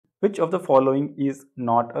Which of the following is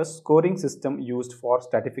not a scoring system used for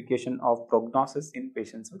stratification of prognosis in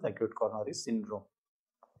patients with acute coronary syndrome?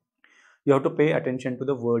 You have to pay attention to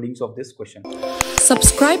the wordings of this question.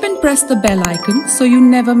 Subscribe and press the bell icon so you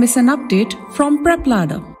never miss an update from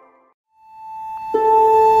PrepLadder.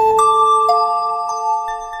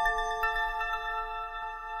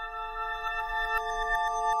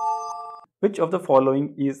 Which of the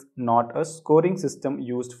following is not a scoring system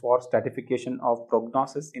used for stratification of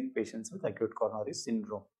prognosis in patients with acute coronary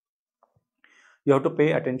syndrome? You have to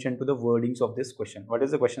pay attention to the wordings of this question. What is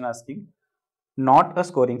the question asking? Not a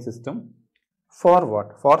scoring system for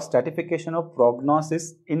what? For stratification of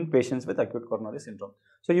prognosis in patients with acute coronary syndrome.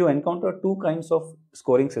 So you encounter two kinds of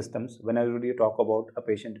scoring systems whenever you talk about a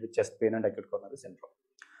patient with chest pain and acute coronary syndrome.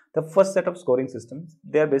 The first set of scoring systems,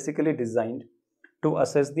 they are basically designed to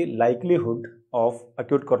assess the likelihood of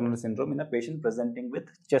acute coronary syndrome in a patient presenting with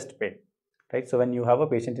chest pain, right? So when you have a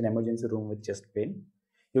patient in emergency room with chest pain,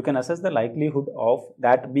 you can assess the likelihood of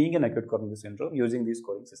that being an acute coronary syndrome using these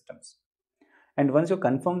scoring systems. And once you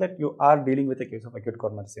confirm that you are dealing with a case of acute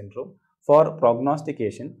coronary syndrome, for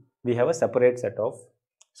prognostication, we have a separate set of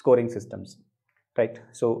scoring systems, right?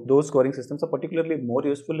 So those scoring systems are particularly more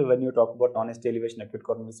useful when you talk about non-ST elevation acute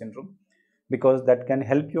coronary syndrome, because that can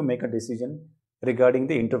help you make a decision regarding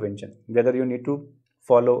the intervention, whether you need to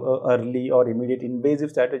follow a early or immediate invasive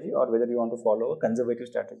strategy or whether you want to follow a conservative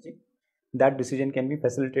strategy. That decision can be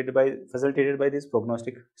facilitated by these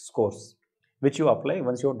prognostic scores, which you apply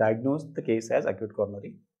once you diagnose the case as acute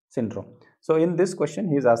coronary syndrome. So in this question,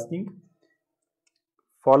 he is asking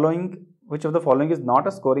which of the following is not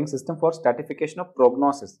a scoring system for stratification of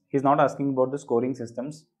prognosis. He is not asking about the scoring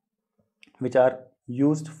systems which are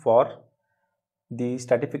used for the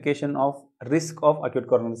stratification of risk of acute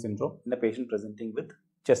coronary syndrome in a patient presenting with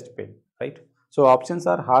chest pain, right? So options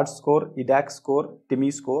are Hart score, Edax score,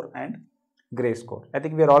 TIMI score, and Gray score. I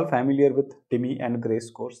think we are all familiar with TIMI and Gray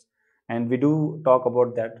scores, and we do talk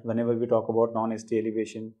about that whenever we talk about non-ST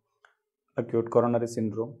elevation acute coronary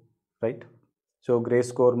syndrome, right? So Gray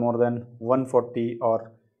score more than 140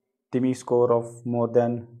 or TIMI score of more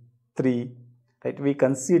than 3, right? We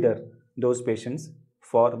consider those patients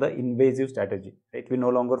for the invasive strategy, right? We no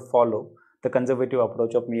longer follow the conservative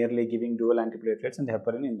approach of merely giving dual antiplatelets and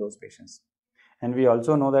heparin in those patients. And we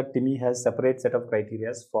also know that TIMI has separate set of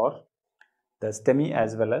criteria for the STEMI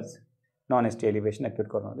as well as non-ST elevation acute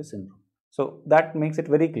coronary syndrome. So that makes it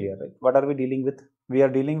very clear, right? What are we dealing with? We are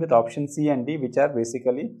dealing with option C and D, which are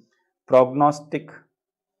basically prognostic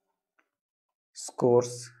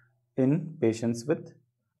scores in patients with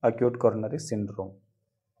acute coronary syndrome,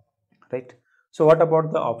 right? So what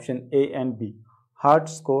about the option A and B, Hart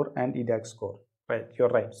score and Edax score, right? You're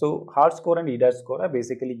right. So Hart score and Edax score are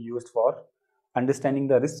basically used for understanding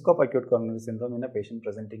the risk of acute coronary syndrome in a patient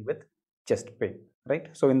presenting with chest pain, right?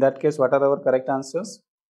 So in that case, what are our correct answers?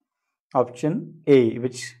 Option A,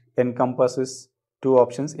 which encompasses two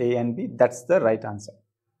options A and B, that's the right answer,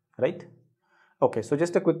 right? Okay, so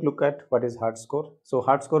just a quick look at what is Hart score. So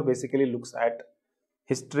Hart score basically looks at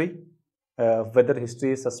history, whether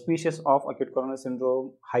history is suspicious of acute coronary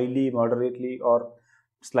syndrome, highly, moderately, or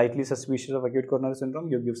slightly suspicious of acute coronary syndrome,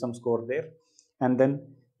 you give some score there. And then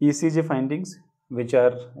ECG findings, which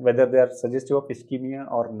are whether they are suggestive of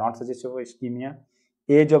ischemia or not suggestive of ischemia.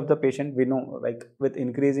 Age of the patient, we know like with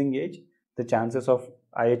increasing age, the chances of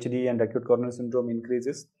IHD and acute coronary syndrome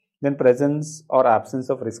increases. Then presence or absence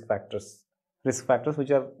of risk factors which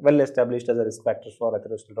are well established as a risk factors for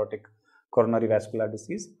atherosclerotic coronary vascular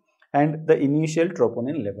disease, and the initial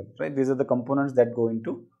troponin level, right? These are the components that go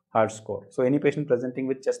into Hart score. So any patient presenting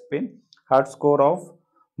with chest pain, Hart score of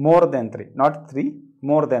more than 3, not 3,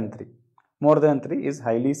 more than 3. More than 3 is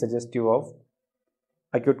highly suggestive of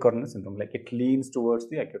acute coronary syndrome, like it leans towards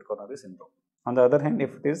the acute coronary syndrome. On the other hand,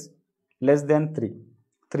 if it is less than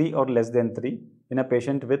 3 or less than 3 in a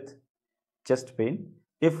patient with chest pain,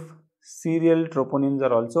 if serial troponins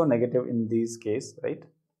are also negative in this case, right,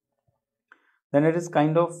 then it is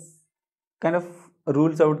kind of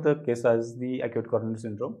rules out the case as the acute coronary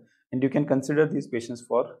syndrome, and you can consider these patients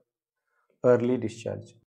for early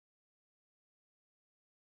discharge.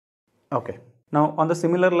 Okay, now on the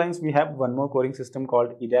similar lines, we have one more scoring system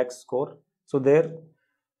called Edax score. So there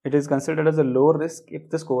it is considered as a low risk if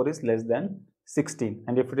the score is less than 16,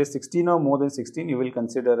 and if it is 16 or more than 16, you will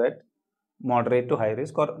consider it moderate to high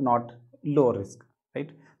risk or not low risk, right?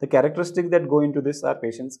 The characteristics that go into this are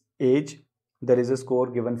patient's age. There is a score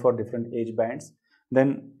given for different age bands.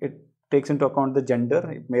 Then it takes into account the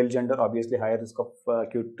gender. Male gender, obviously higher risk of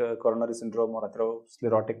acute coronary syndrome or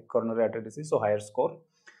atherosclerotic coronary artery disease, so higher score.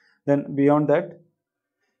 Then beyond that,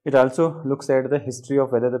 It also looks at the history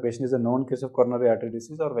of whether the patient is a known case of coronary artery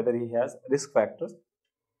disease or whether he has risk factors.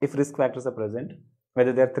 If risk factors are present,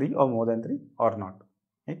 whether they are 3 or more than 3 or not.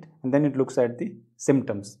 Right? And then it looks at the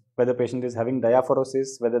symptoms, whether patient is having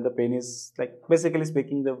diaphoresis, whether the pain is, like, basically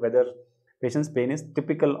speaking, whether patient's pain is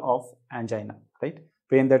typical of angina, right?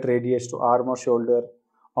 Pain that radiates to arm or shoulder,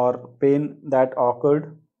 or pain that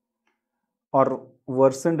occurred or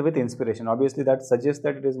worsened with inspiration. Obviously, that suggests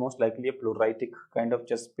that it is most likely a pleuritic kind of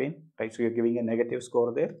chest pain, right? So you're giving a negative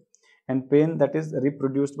score there. And pain that is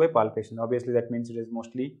reproduced by palpation. Obviously, that means it is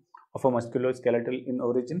mostly of a musculoskeletal in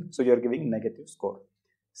origin, so you're giving negative score.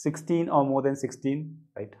 16 or more than 16,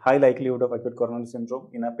 right? High likelihood of acute coronary syndrome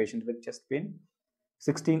in a patient with chest pain.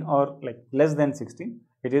 16 or less than 16,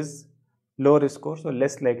 it is low risk score, so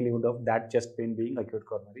less likelihood of that chest pain being acute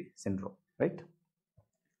coronary syndrome, right?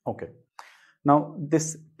 Okay. Now,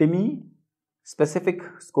 this TIMI specific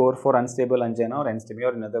score for unstable angina or NSTEMI,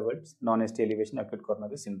 or in other words, non-ST elevation acute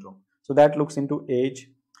coronary syndrome. So that looks into age,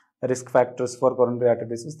 risk factors for coronary artery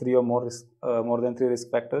disease, 3 or more than 3 risk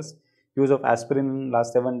factors, use of aspirin in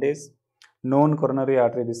last 7 days, known coronary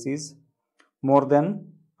artery disease, more than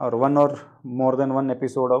one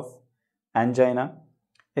episode of angina,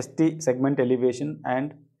 ST segment elevation,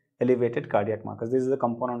 and elevated cardiac markers. These are the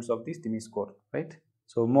components of the TIMI score, right?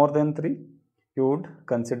 So more than 3, you would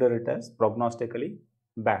consider it as prognostically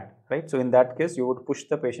bad, right? So in that case, you would push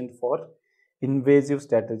the patient for invasive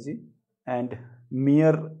strategy, and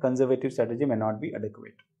mere conservative strategy may not be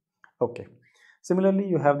adequate. Okay. Similarly,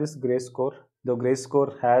 you have this GRACE score. The GRACE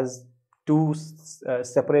score has 2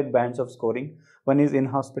 separate bands of scoring. One is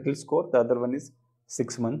in-hospital score, the other one is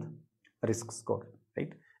 6-month risk score,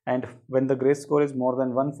 right? And when the GRACE score is more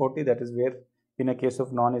than 140, that is where, in a case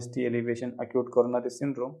of non-ST elevation acute coronary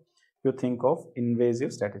syndrome, you think of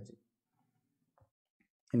invasive strategy.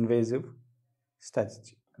 Invasive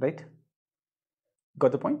strategy, right?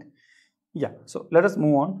 Got the point? Yeah. So let us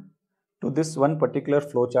move on to this one particular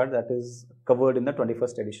flowchart that is covered in the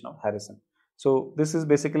 21st edition of Harrison. So this is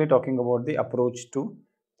basically talking about the approach to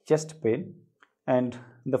chest pain, and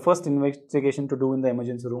the first investigation to do in the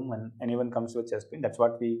emergency room when anyone comes with chest pain, that's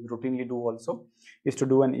what we routinely do also, is to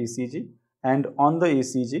do an ECG. And on the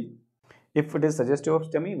ECG, if it is suggestive of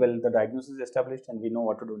STEMI, well, the diagnosis is established and we know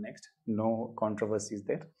what to do next. No controversies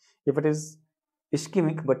there. If it is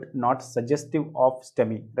ischemic but not suggestive of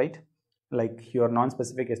STEMI, right? Like your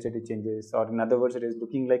non-specific STD changes, or in other words, it is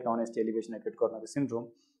looking like non-ST elevation acute coronary syndrome,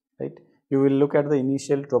 right? You will look at the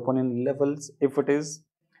initial troponin levels. If it is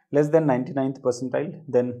less than 99th percentile,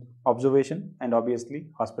 then observation, and obviously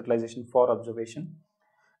hospitalization for observation.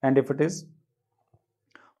 And if it is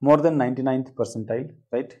more than 99th percentile,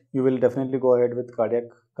 right, you will definitely go ahead with cardiac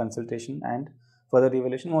consultation and further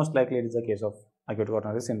evaluation. Most likely it is a case of acute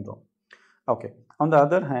coronary syndrome. Okay. On the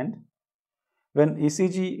other hand, when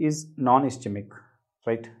ECG is non-ischemic,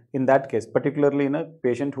 right, in that case, particularly in a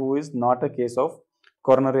patient who is not a case of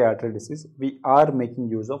coronary artery disease, we are making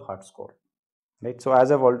use of heart score, right? So as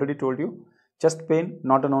I've already told you, chest pain,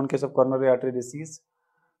 not a known case of coronary artery disease,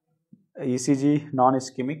 ECG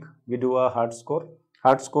non-ischemic, we do a heart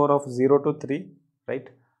score of 0 to 3, right?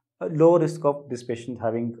 A low risk of this patient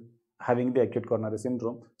having the acute coronary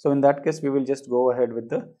syndrome. So in that case, we will just go ahead with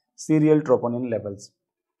the serial troponin levels.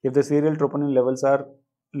 If the serial troponin levels are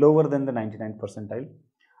lower than the 99th percentile,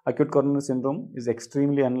 acute coronary syndrome is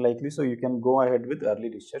extremely unlikely, so you can go ahead with early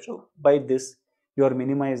discharge. So by this, you are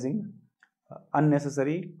minimizing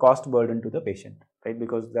unnecessary cost burden to the patient, right?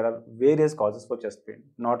 Because there are various causes for chest pain.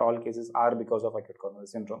 Not all cases are because of acute coronary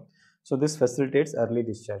syndrome. So this facilitates early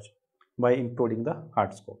discharge by including the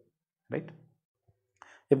heart score, right?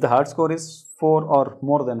 If the heart score is 4 or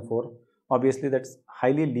more than 4, obviously that's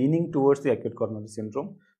highly leaning towards the acute coronary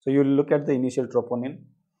syndrome. So you will look at the initial troponin.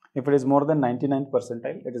 If it is more than 99th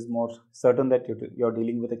percentile, it is more certain that you are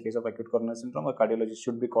dealing with a case of acute coronary syndrome. A cardiologist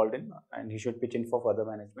should be called in and he should pitch in for further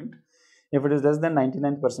management. If it is less than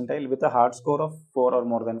 99th percentile with a heart score of 4 or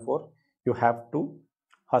more than 4, you have to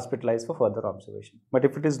hospitalize for further observation. But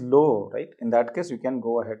if it is low, right, in that case, you can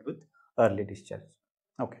go ahead with early discharge.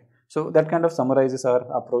 Okay. So that kind of summarizes our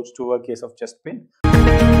approach to a case of chest pain.